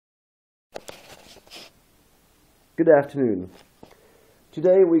Good afternoon.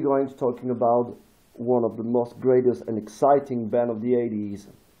 Today we're going to talking about one of the most greatest and exciting band of the 80s.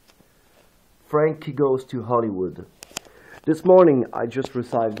 Frankie Goes to Hollywood. This morning I just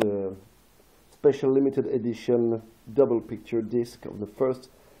received a special limited edition double picture disc of the first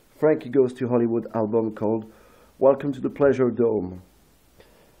Frankie Goes to Hollywood album called Welcome to the Pleasuredome.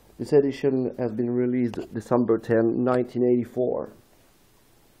 This edition has been released December 10, 1984.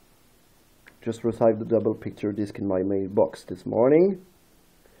 Just received the double picture disc in my mailbox this morning.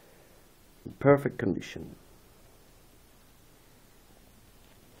 In perfect condition.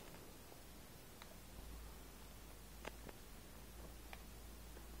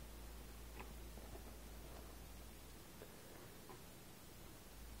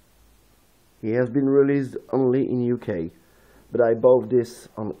 He has been released only in UK, but I bought this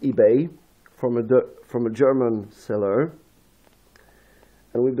on eBay from a German seller.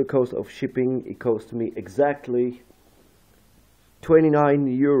 And with the cost of shipping, it cost me exactly 29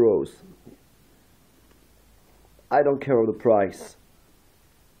 euros. I don't care of the price.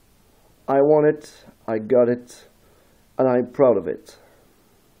 I want it, I got it, and I'm proud of it.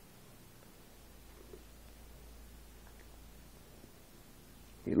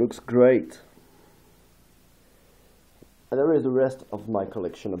 It looks great. And there is the rest of my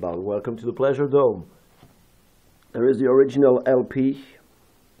collection about Welcome to the Pleasuredome. There is the original LP.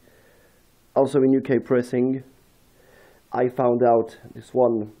 Also in UK pressing. I found out this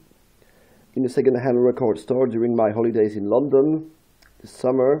one in a second-hand record store during my holidays in London this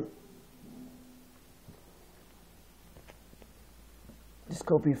summer. This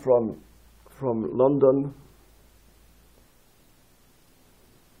copy from London.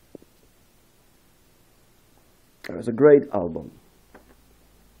 It's a great album.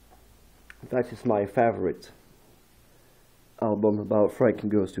 In fact, it's my favorite album about Frankie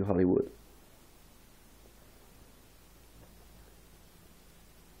Goes to Hollywood.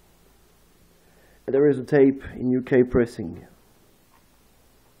 There is a tape in UK pressing,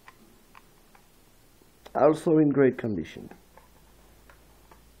 also in great condition.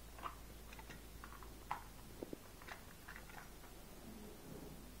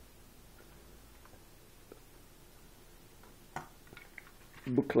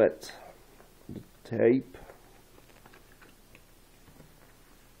 Booklet, the tape.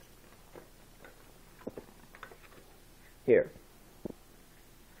 Here.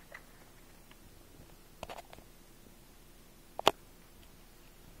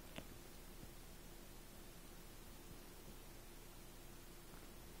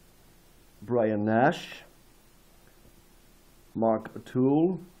 Brian Nash, Mark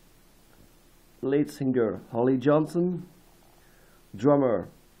O'Toole, lead singer Holly Johnson, drummer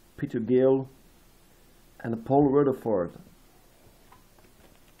Peter Gill, and Paul Rutherford,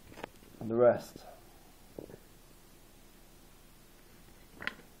 and the rest.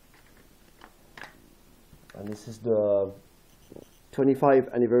 And this is the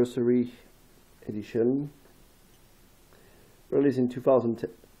 25th anniversary edition, released in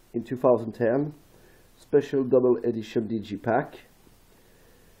 2010, special double edition digipack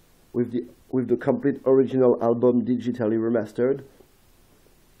with the complete original album digitally remastered,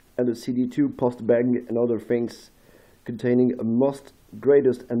 and the CD2 post-bang and other things, containing a most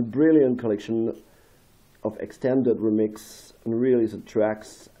greatest and brilliant collection of extended remix, unreleased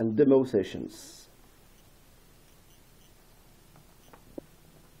tracks, and demo sessions.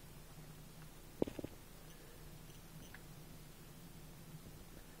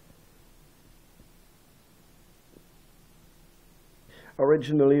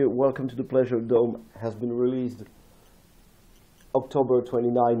 Originally, Welcome to the Pleasuredome has been released October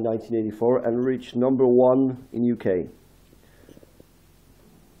 29, 1984 and reached #1 in UK.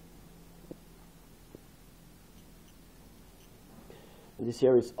 And this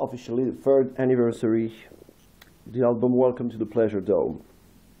year is officially the 3rd anniversary of the album Welcome to the Pleasuredome.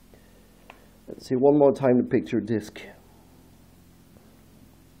 Let's see one more time the picture disc.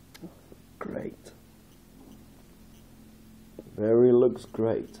 Great. Very looks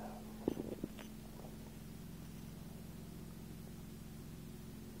great.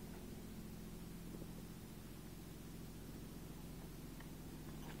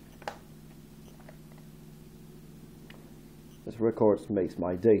 This record makes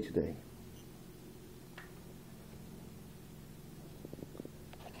my day today.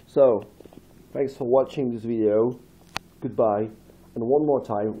 So, thanks for watching this video. Goodbye. And one more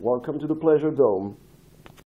time, welcome to the Pleasuredome.